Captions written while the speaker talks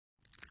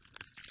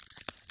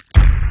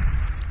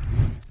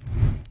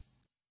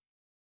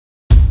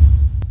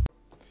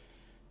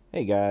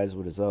Hey guys,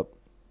 what is up?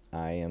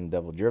 I am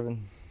Devil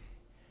Driven.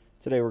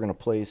 Today we're going to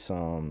play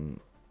some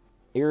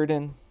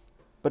Eredin,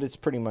 but it's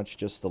pretty much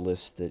just the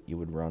list that you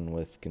would run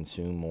with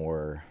Consume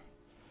or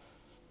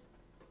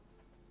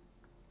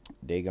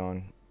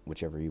Dagon,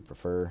 whichever you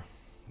prefer.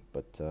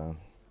 But, I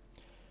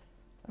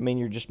mean,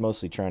 you're just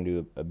mostly trying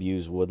to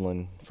abuse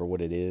woodland for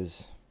what it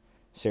is.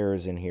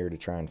 Sarah's in here to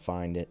try and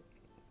find it,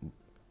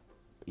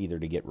 either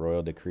to get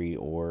Royal Decree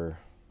or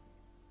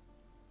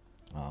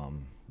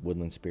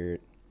Woodland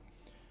Spirit.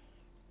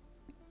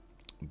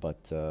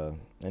 But and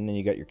then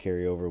you got your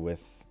carryover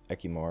with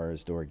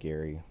Ekimars,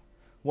 Doragary,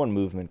 one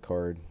movement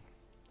card,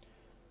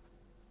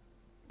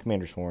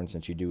 Commander's Horn.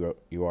 Since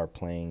you are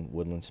playing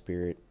Woodland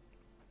Spirit,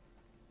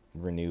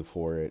 renew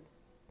for it.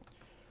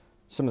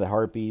 Some of the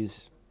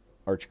harpies,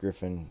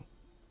 Archgriffin,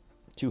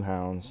 2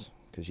 hounds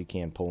because you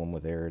can pull them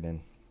with Eredin,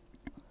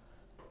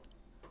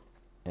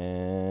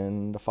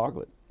 and a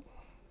foglet,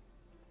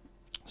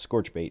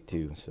 Scorchbait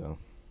too. So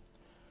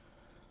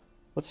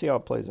let's see how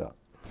it plays out.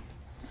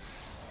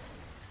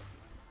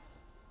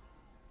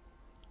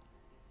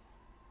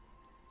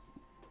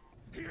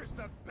 Here's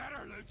the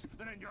better loot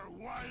than in your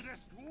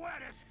wildest,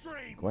 wettest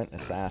dreams. Gwent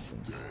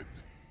Assassins.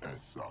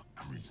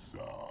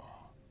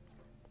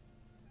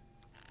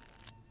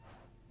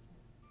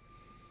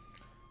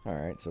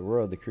 Alright, so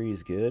Royal Decree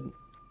is good.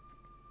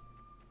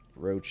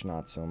 Roach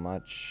not so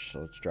much.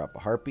 So let's drop a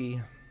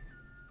Harpy.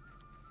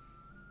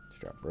 Let's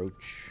drop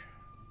Roach.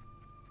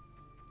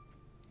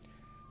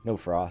 No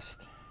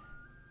Frost.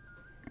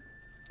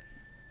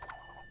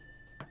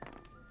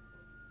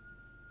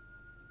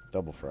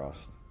 Double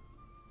Frost.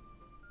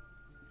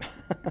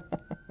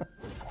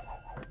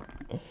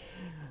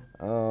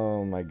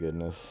 Oh my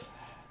goodness.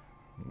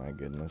 My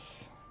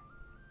goodness.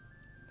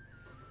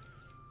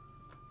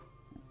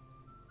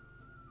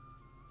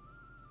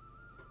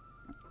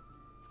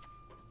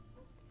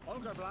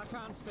 Olga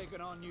Blackhand's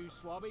taking on new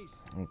swabbies.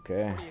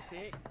 Okay. What do you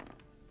say?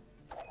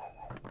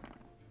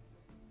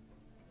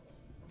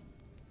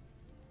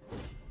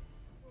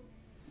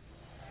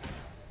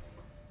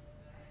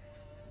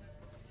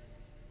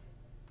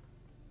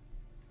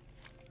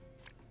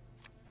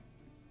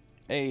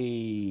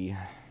 Hey.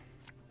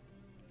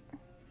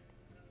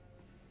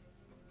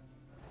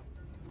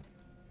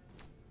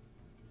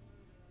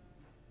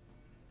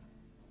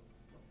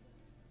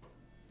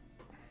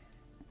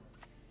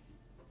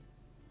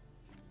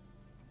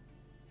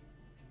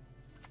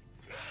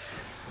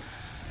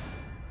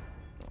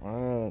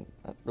 I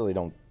really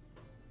don't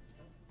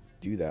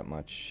do that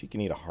much. She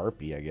can eat a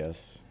harpy, I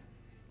guess.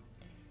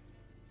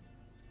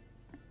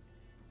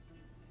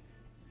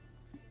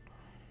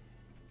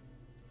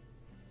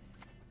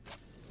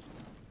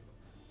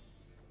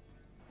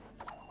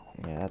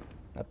 Yeah,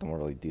 that don't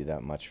really do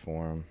that much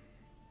for him.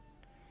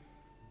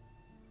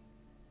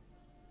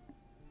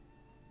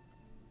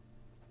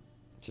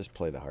 Just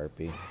play the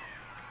harpy.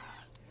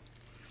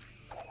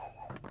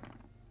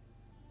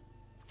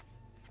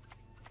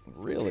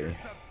 Really? Here's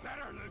the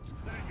better loot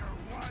than in your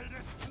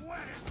wildest,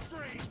 wettest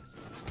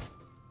dreams.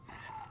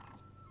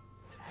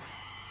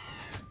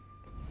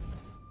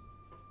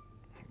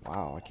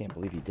 Wow, I can't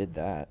believe he did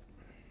that.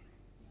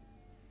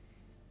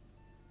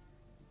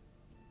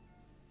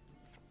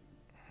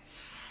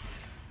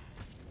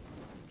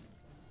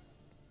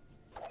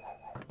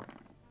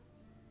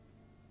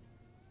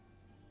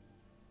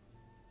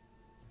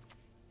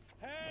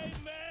 Hey,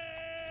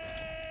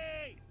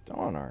 mate!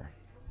 Donar.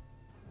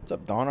 What's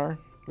up, Donar?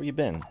 Where you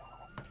been?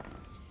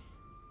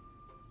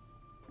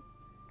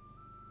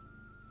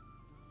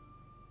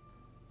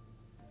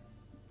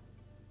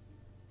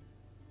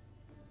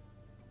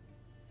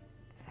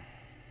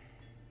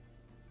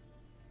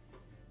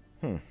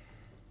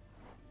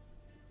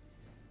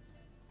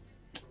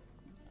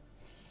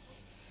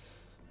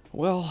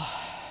 Well, I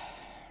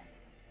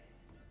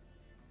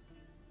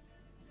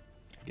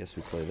guess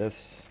we play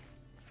this.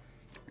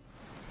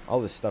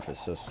 All this stuff is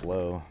so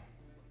slow.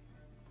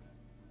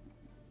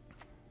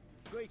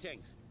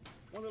 Greetings.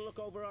 Want to look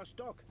over our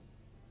stock?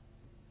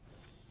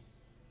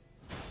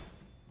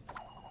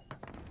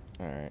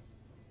 Alright.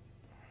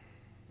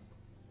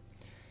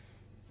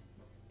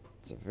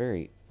 It's a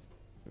very,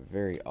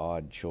 very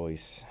odd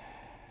choice.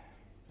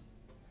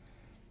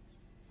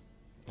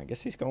 I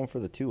guess he's going for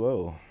the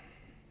 2-0.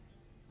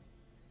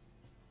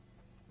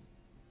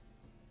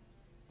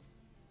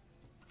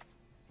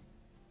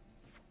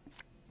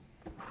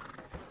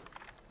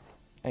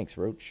 Thanks,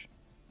 Roach.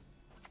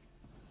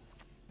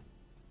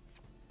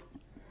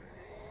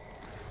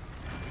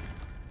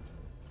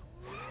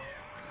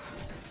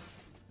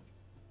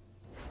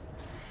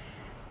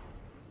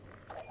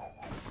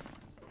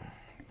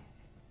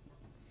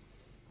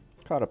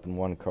 Caught up in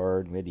one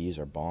card. We had to use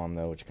our bomb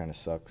though, which kind of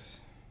sucks.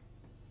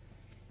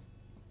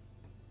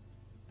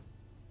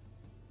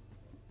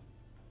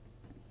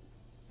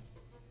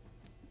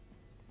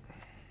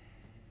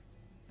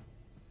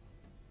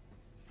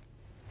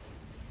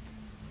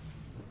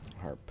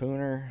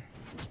 Harpooner.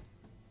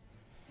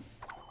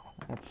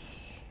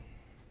 That's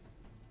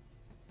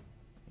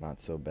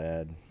not so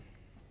bad.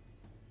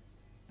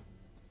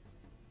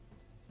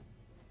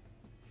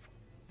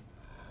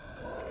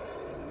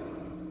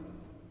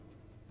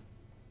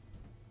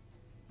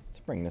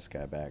 bring this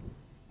guy back.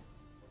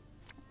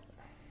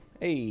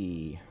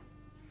 Hey.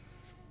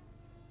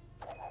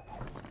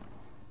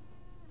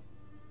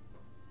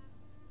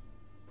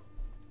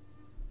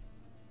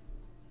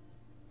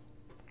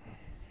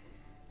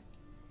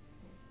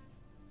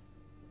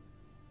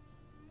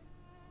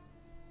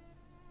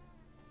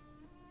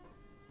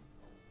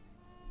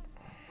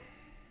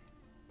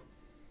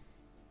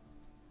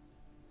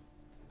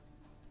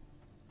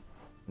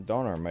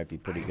 Donar might be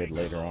pretty good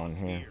later on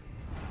here.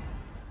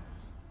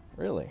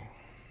 Really?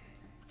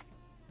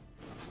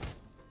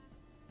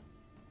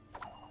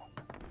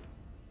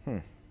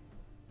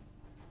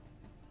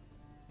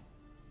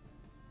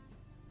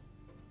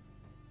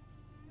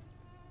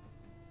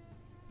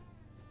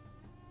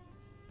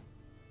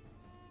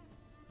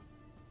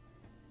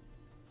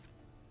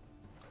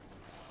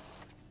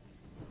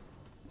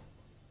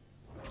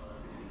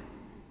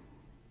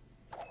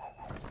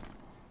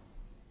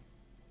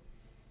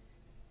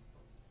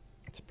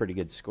 It's a pretty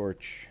good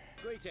scorch.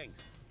 Greetings.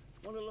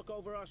 Want to look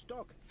over our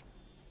stock?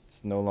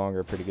 It's no longer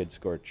a pretty good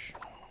scorch.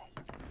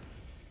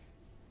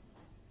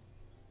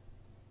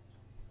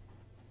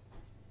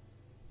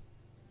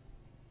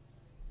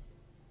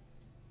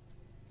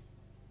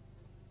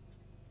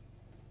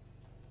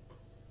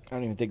 I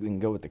don't even think we can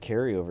go with the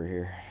carryover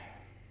here.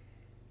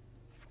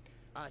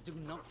 I do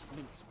not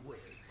mince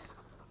words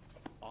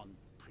on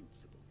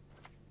principle.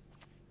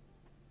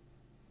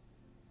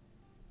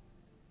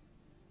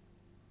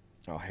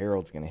 Oh,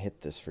 Harold's gonna hit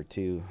this for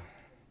 2.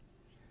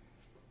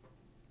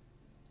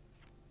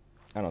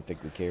 I don't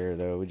think we care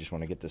though. We just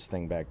want to get this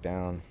thing back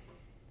down.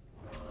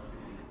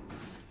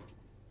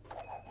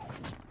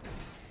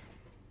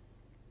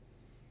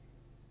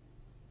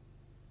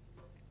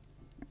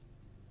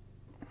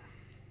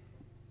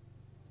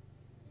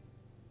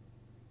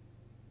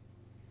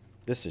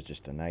 This is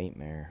just a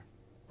nightmare.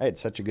 I had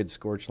such a good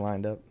scorch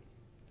lined up.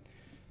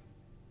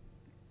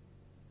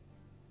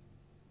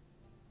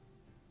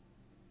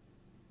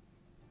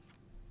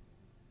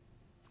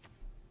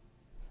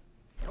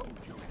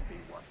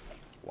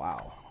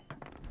 Wow.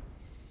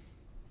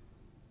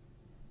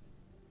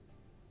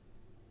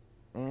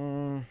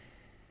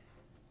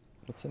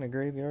 What's in a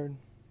graveyard?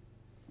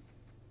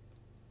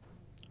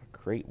 A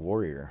Great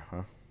Warrior,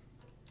 huh?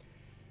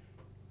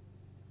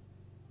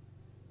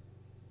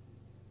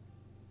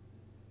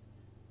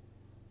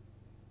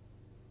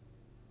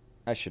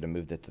 I should have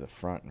moved it to the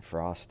front and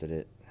frosted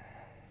it.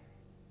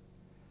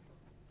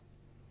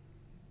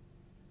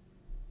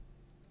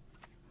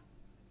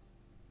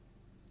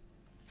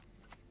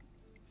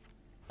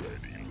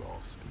 Any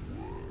lost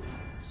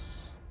words?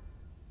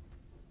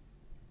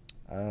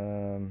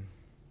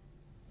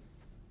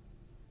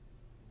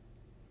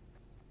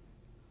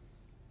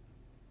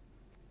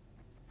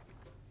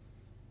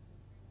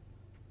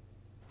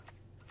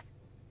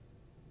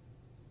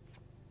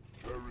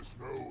 There is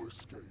no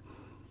escape.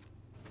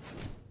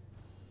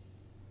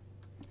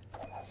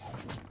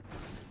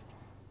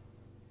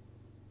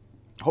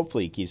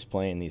 Hopefully he keeps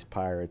playing these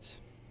pirates.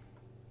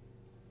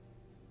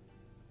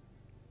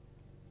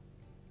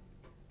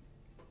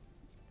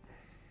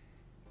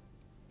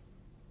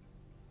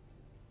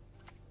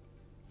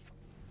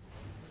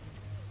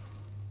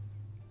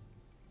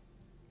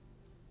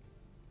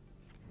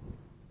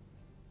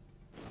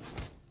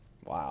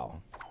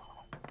 Wow.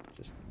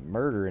 Just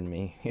murdering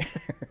me.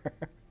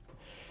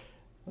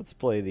 Let's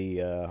play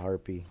the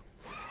harpy.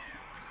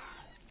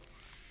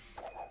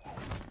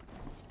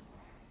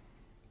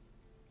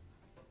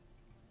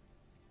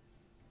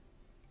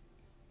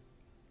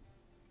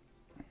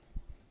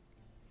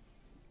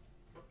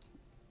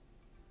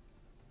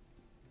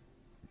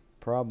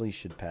 Probably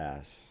should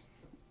pass.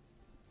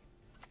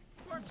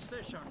 What's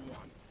this on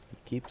one? He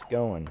keeps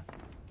going.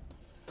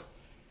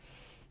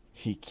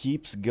 He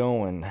keeps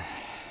going.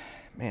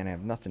 Man, I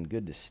have nothing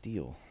good to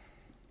steal.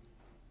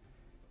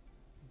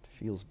 It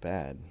feels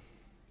bad.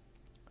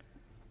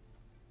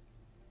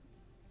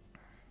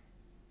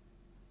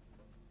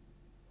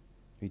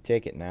 We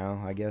take it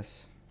now, I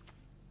guess.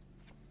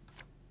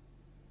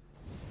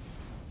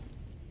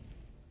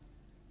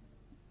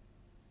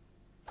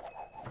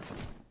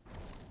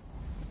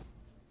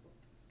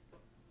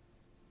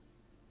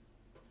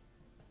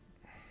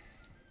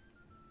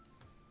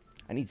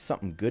 I need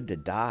something good to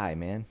die,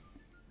 man.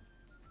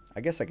 I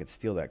guess I could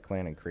steal that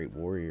clan and create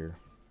warrior.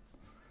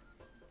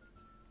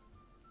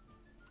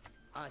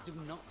 I do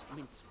not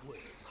mince words.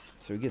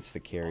 So he gets the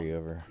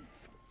carryover.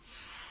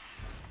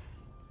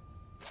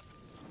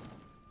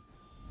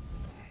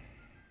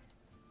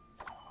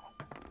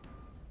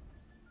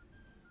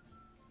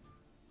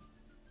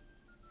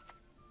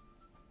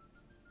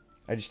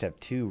 I just have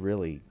 2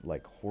 really,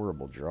 like,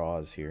 horrible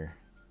draws here.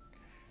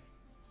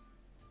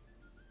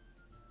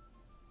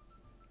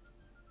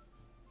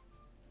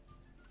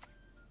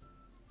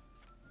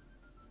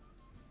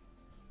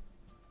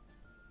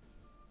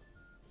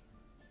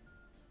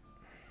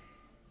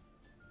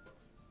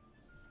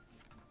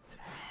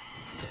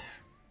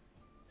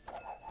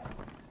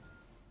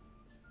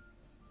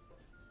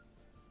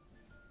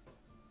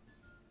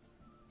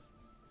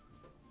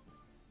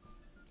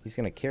 He's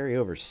going to carry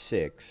over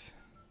 6.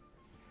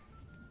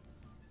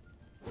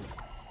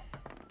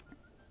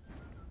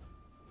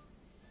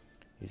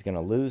 He's going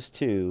to lose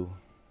 2.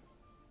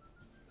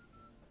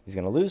 He's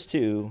going to lose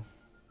 2.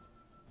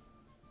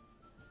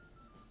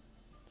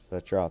 So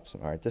that drops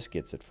him. Alright, this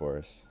gets it for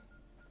us.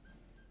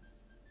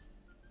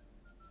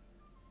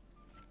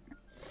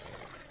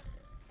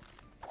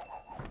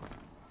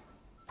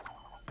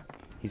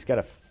 He's got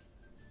a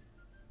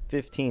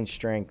 15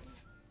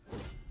 strength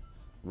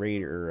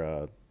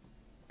raider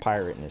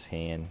pirate in his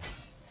hand.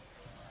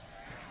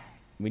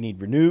 We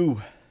need renew.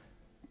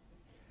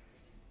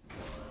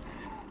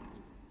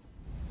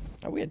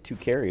 Oh, we had 2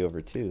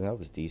 carryover too. That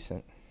was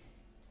decent.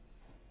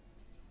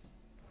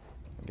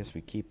 I guess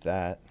we keep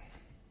that.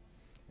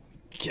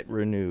 Get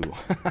renew.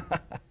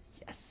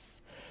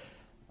 Yes.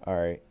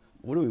 Alright.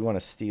 What do we want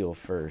to steal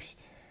first?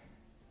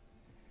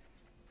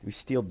 Do we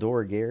steal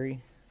Dora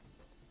Gary?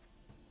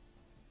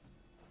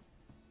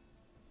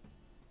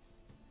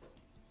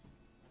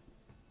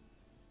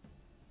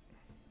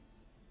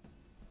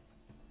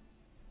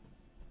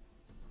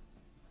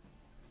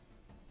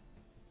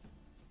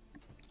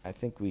 I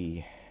think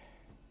we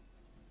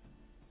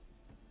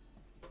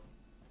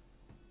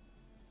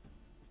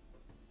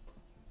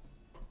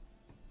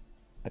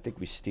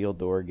steal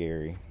Dora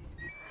Gary.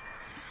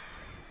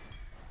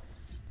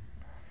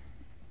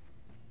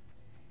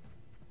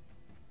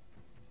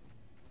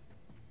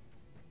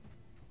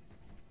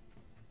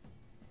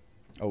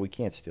 Oh, we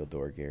can't steal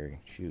Dora Gary.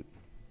 Shoot.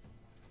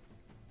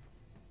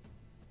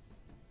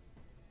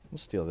 We'll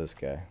steal this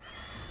guy.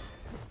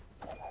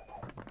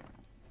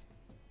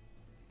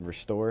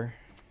 Restore.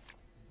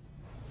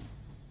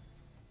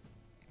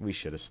 We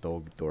should have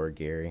stole Dora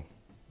Gary.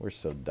 We're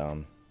so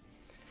dumb.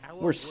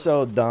 We're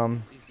so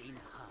dumb.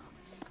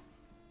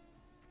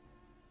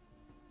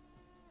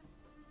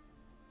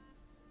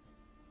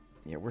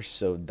 Yeah, we're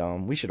so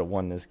dumb. We should have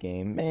won this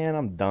game. Man,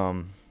 I'm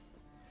dumb.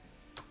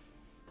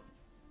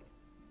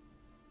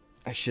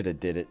 I should have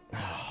did it.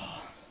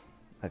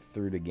 I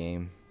threw the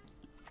game.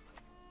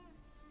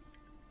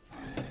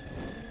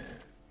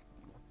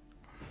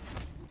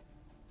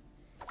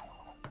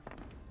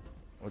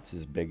 What's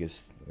his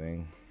biggest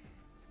thing?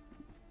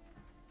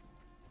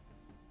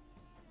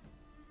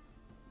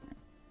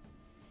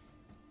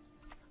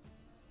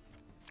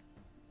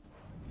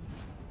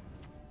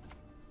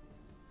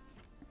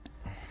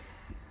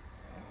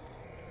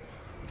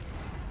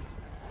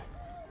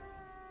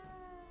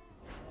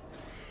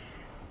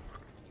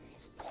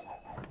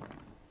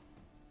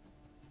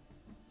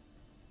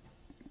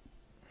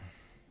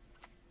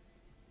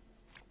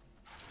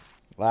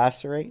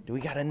 Lacerate? Do we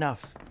got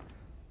enough?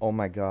 Oh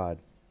my god.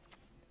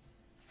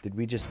 Did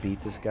we just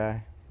beat this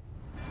guy?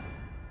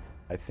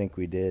 I think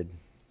we did.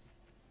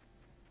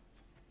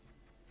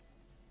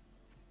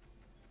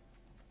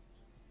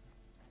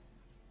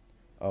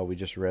 Oh, we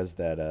just rezzed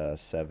that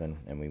 7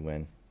 and we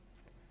win.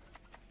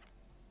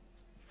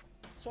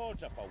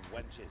 Swords are for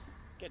wenches.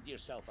 Get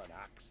yourself an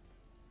axe.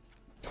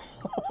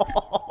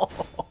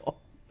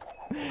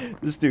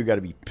 This dude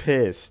gotta be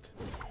pissed.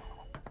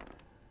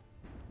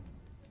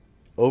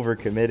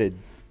 Overcommitted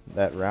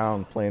that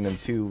round playing them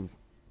 2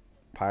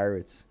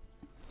 pirates.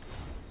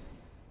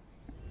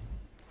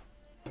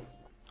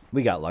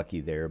 We got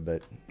lucky there,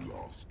 but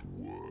Last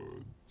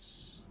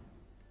words.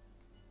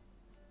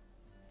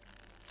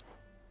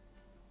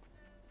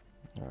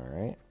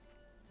 alright.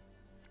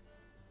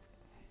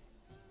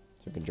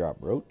 So we can drop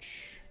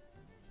Roach,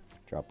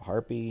 drop a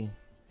Harpy,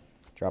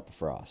 drop a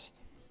Frost.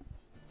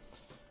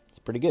 It's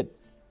pretty good.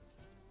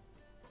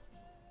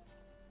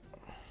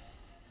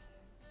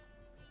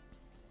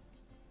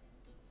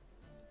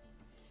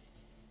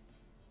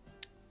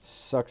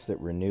 Sucks that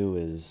Renew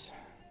is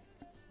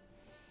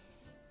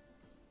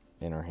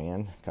in our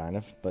hand, kind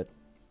of, but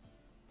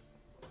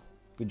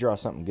if we draw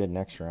something good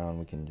next round,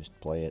 we can just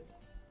play it.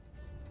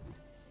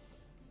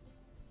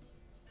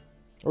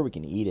 Or we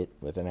can eat it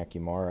with an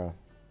Ekimara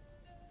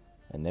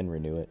and then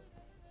renew it.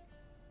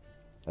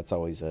 That's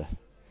always a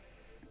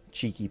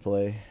cheeky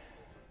play.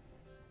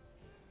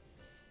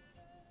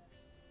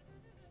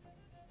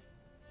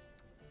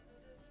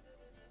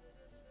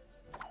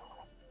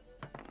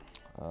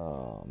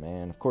 Oh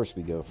man, of course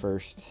we go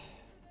first. So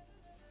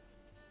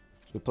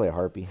we play a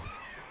Harpy.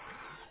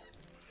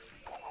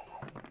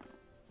 I have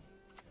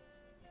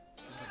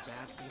a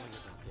bad feeling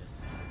about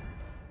this.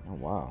 Oh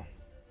wow.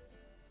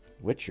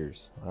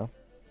 Witchers, huh?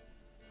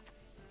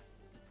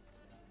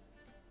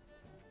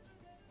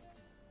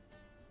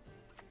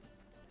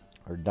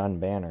 Or Dun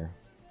Banner.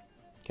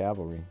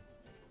 Cavalry.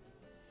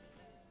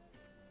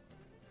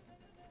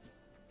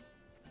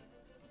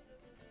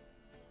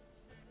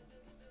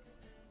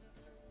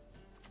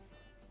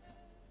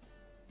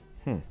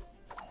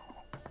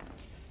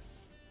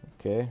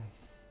 Okay.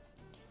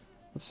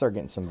 Let's start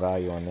getting some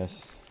value on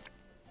this.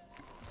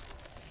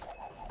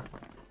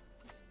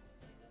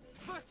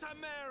 For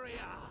Samaria!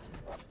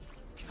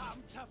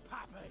 Come to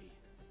Pappy!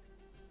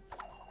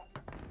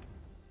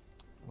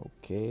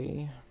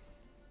 Okay.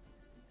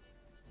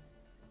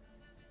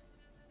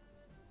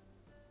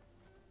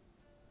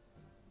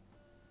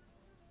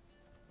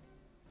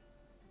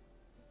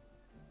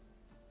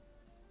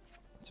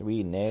 So we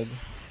eat an egg.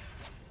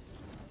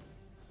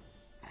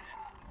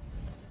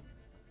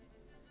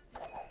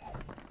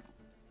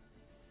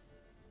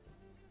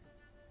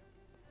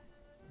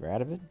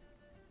 Radavid?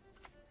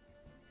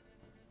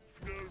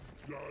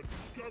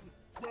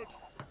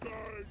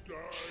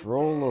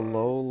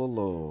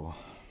 Trollolololo.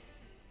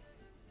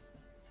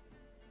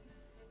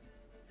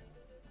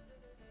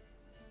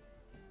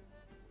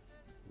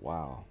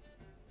 Wow.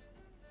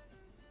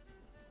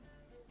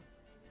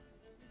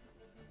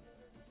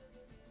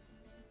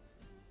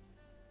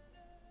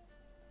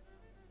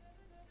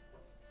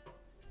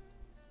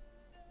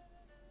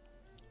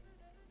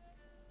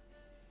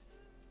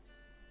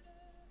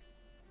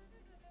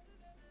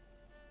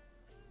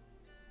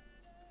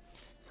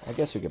 I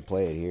guess we could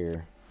play it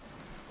here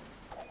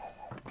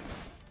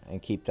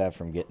and keep that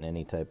from getting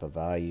any type of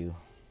value.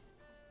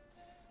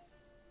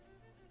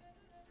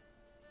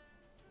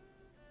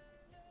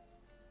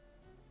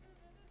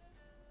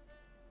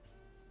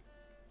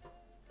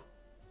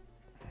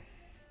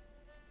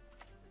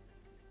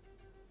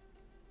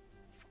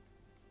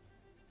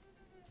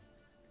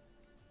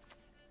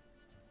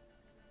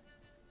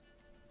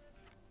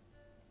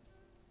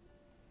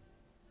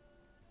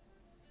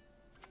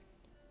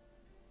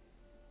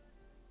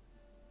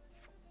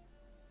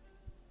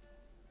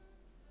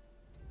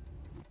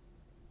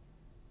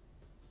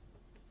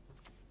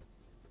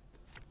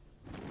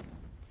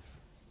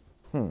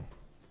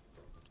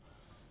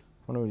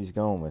 Wonder what he's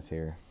going with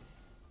here.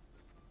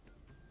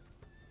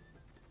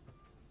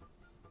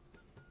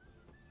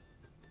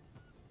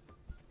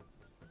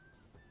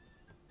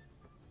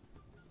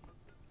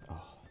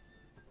 Oh.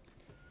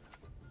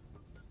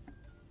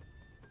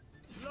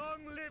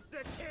 Long live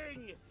the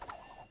king!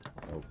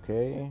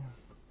 Okay.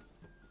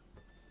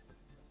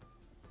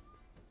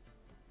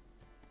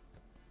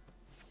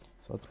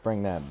 So let's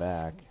bring that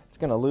back. It's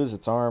gonna lose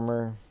its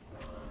armor.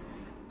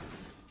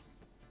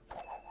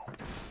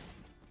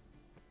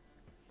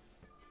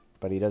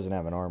 But he doesn't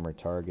have an armor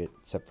target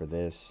except for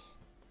this.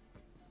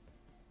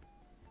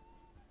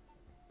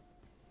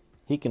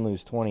 He can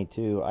lose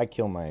 22. I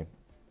kill my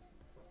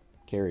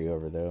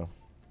carryover though.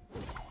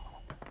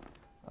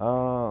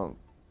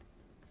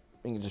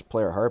 We can just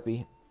play our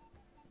harpy.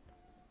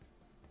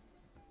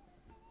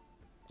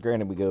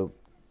 Granted, we go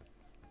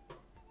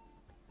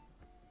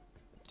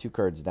 2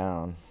 cards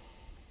down.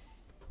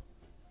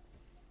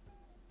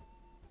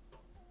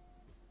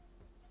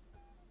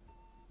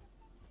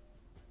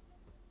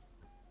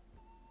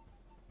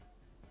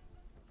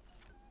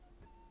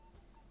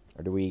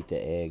 Or do we eat the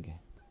egg?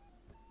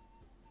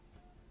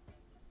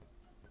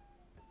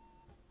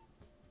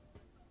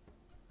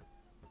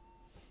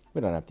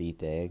 We don't have to eat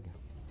the egg.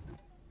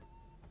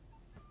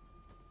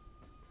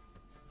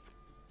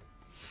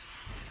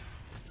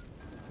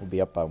 We'll be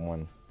up by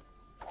 1.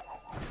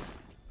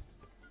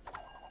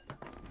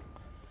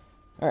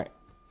 Alright.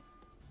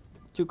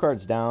 2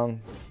 cards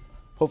down.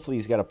 Hopefully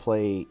he's got to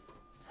play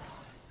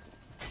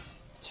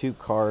 2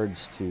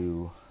 cards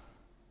to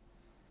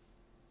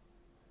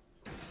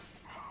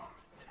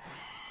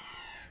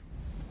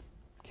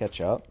catch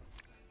up.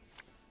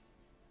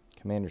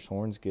 Commander's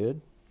Horn's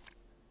good.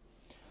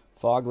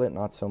 Foglet,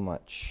 not so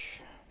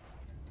much.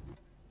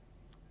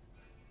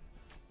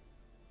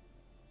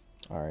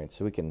 Alright,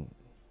 so we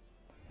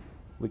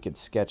could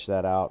sketch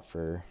that out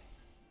for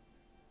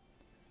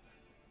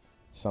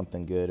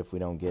something good if we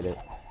don't get it.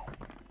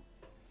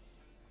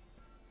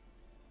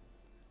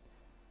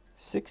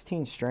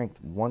 16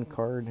 strength, 1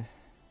 card.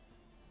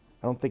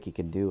 I don't think he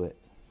can do it.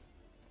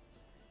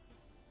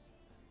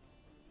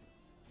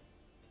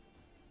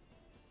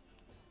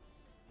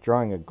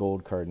 Drawing a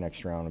gold card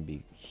next round would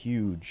be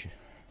huge.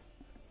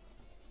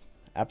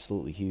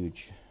 Absolutely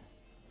huge.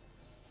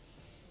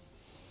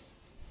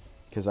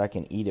 Because I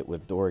can eat it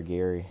with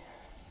Doragary.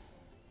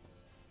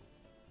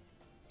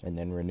 And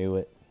then renew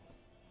it.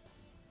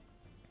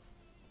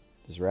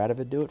 Does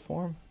Radavid do it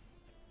for him?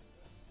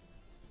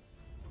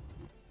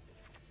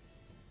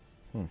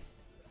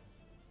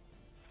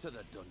 To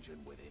the dungeon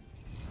with him.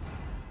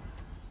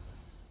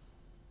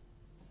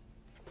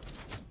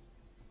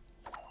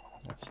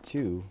 That's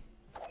 2.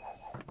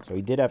 So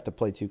he did have to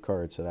play 2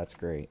 cards, so that's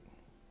great.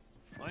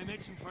 I'm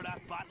itching for that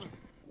battle.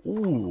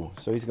 Ooh,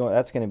 so he's going.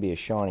 That's going to be a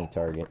Shawnee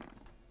target.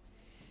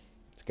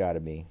 It's got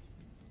to be.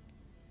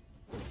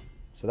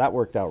 So that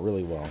worked out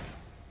really well.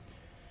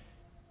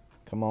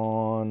 Come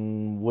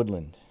on,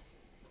 Woodland.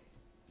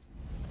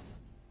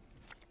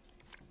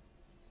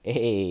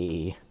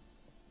 Hey.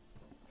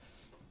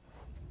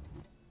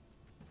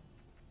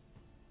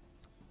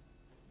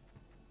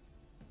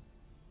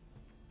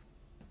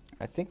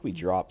 I think we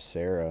dropped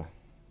Sarah.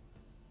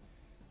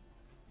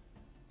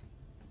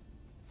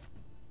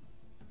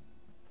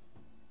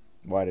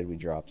 Why did we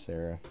drop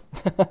Sarah?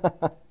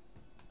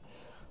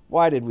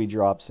 Why did we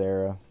drop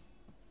Sarah?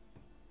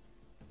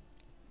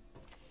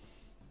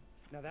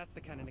 Now that's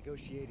the kind of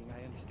negotiating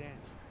I understand.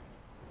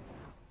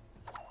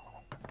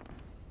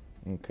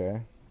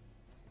 Okay.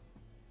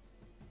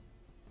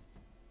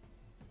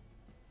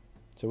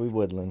 So we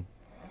Woodland.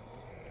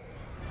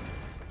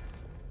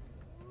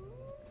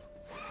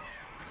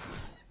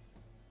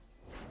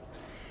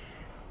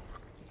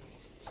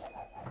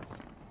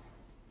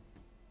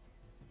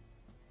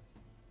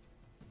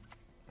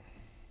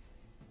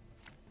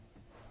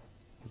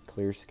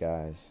 Clear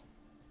skies.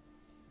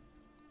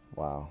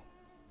 Wow.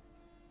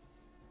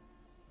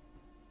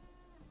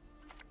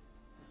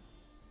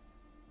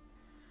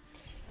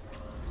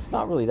 It's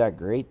not really that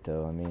great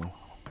though, I mean.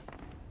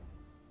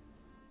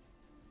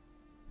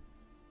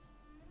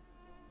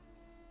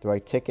 Do I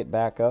tick it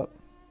back up?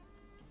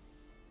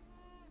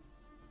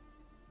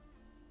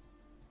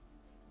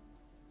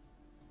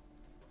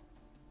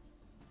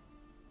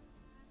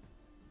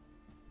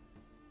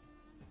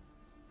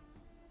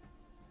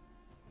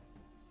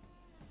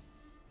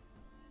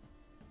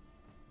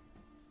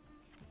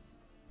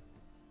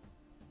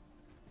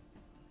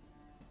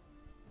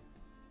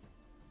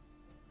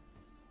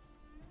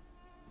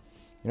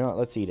 You know what?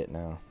 Let's eat it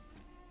now.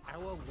 Our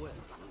work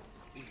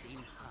is in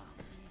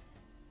harmony.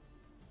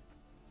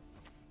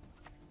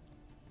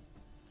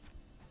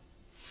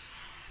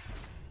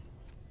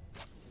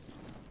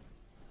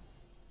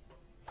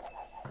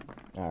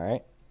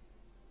 Alright.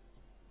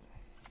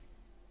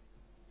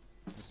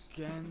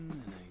 Again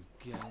and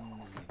again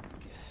and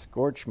again.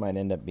 Scorch might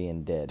end up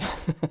being dead.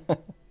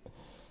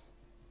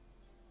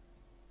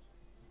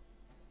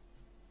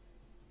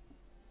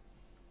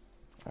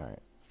 Alright.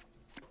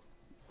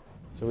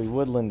 So we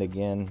woodland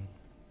again.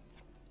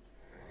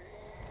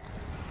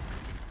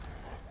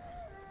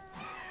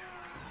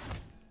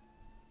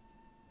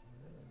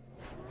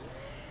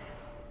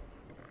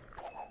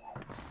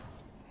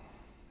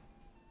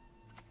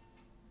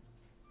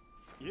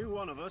 You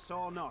one of us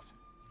or not?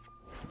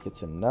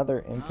 Gets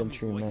another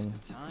infantryman. Waste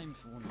of time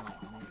for one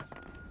like me.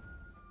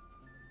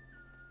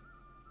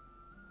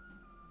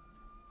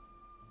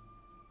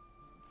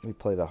 We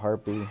play the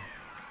harpy.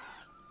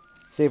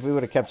 See, if we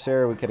would have kept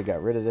Sarah, we could have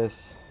got rid of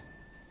this.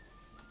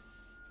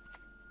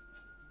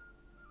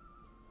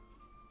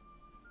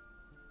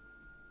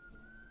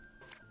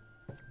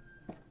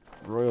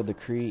 Royal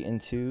decree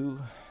into.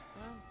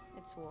 Well,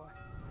 it's war.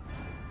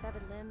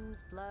 Severed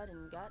limbs, blood,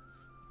 and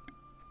guts.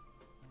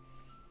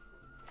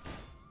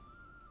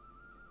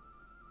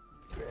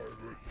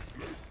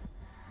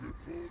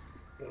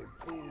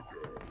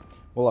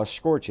 Well, our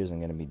Scorch isn't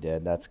going to be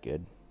dead. That's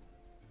good.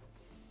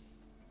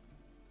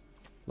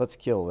 Let's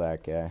kill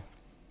that guy.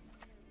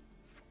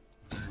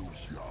 You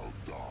shall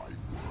die.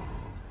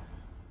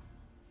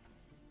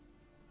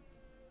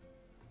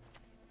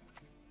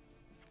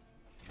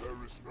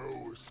 There is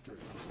no escape.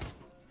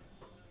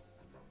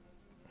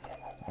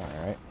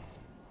 Alright.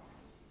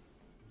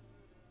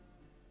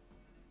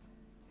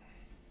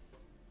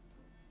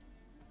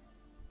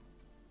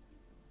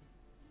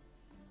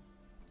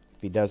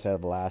 If he does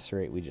have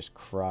lacerate, we just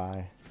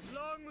cry.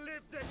 Long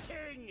live the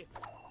king!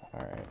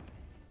 Alright.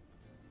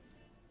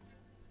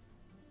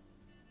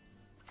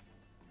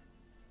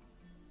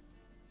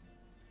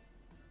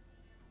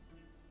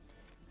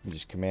 We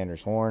just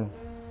Commander's Horn.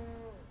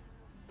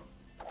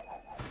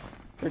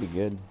 Pretty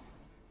good.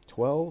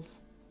 12.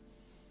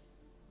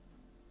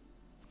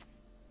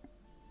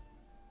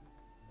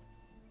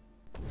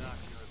 Not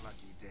your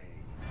lucky day.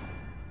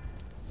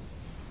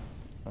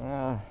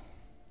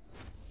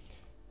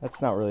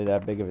 That's not really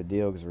that big of a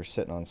deal because we're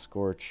sitting on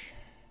Scorch.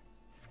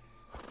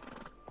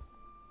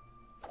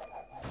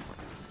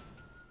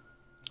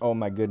 Oh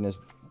my goodness,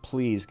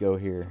 please go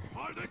here.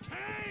 For the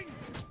king!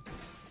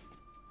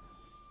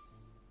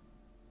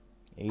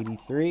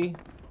 83.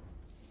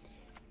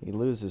 He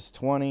loses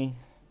 20,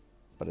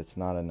 but it's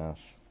not enough.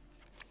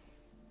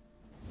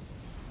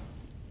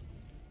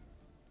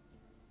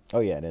 Oh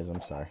yeah, it is,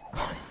 I'm sorry.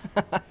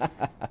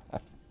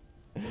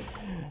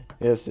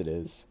 Yes, it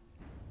is.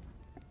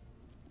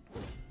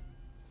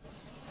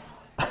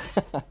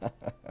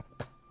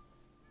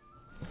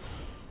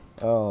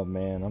 Oh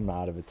man, I'm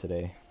out of it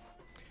today.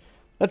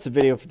 That's the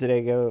video for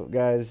today,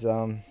 guys.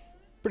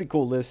 Pretty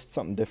cool list,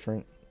 something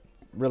different.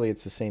 Really,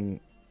 it's the same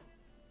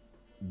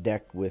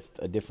deck with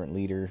a different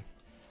leader.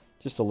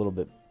 Just a little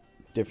bit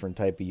different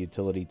type of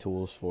utility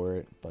tools for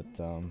it. But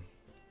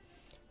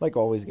like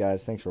always,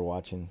 guys, thanks for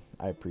watching.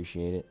 I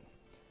appreciate it.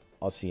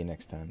 I'll see you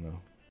next time, though.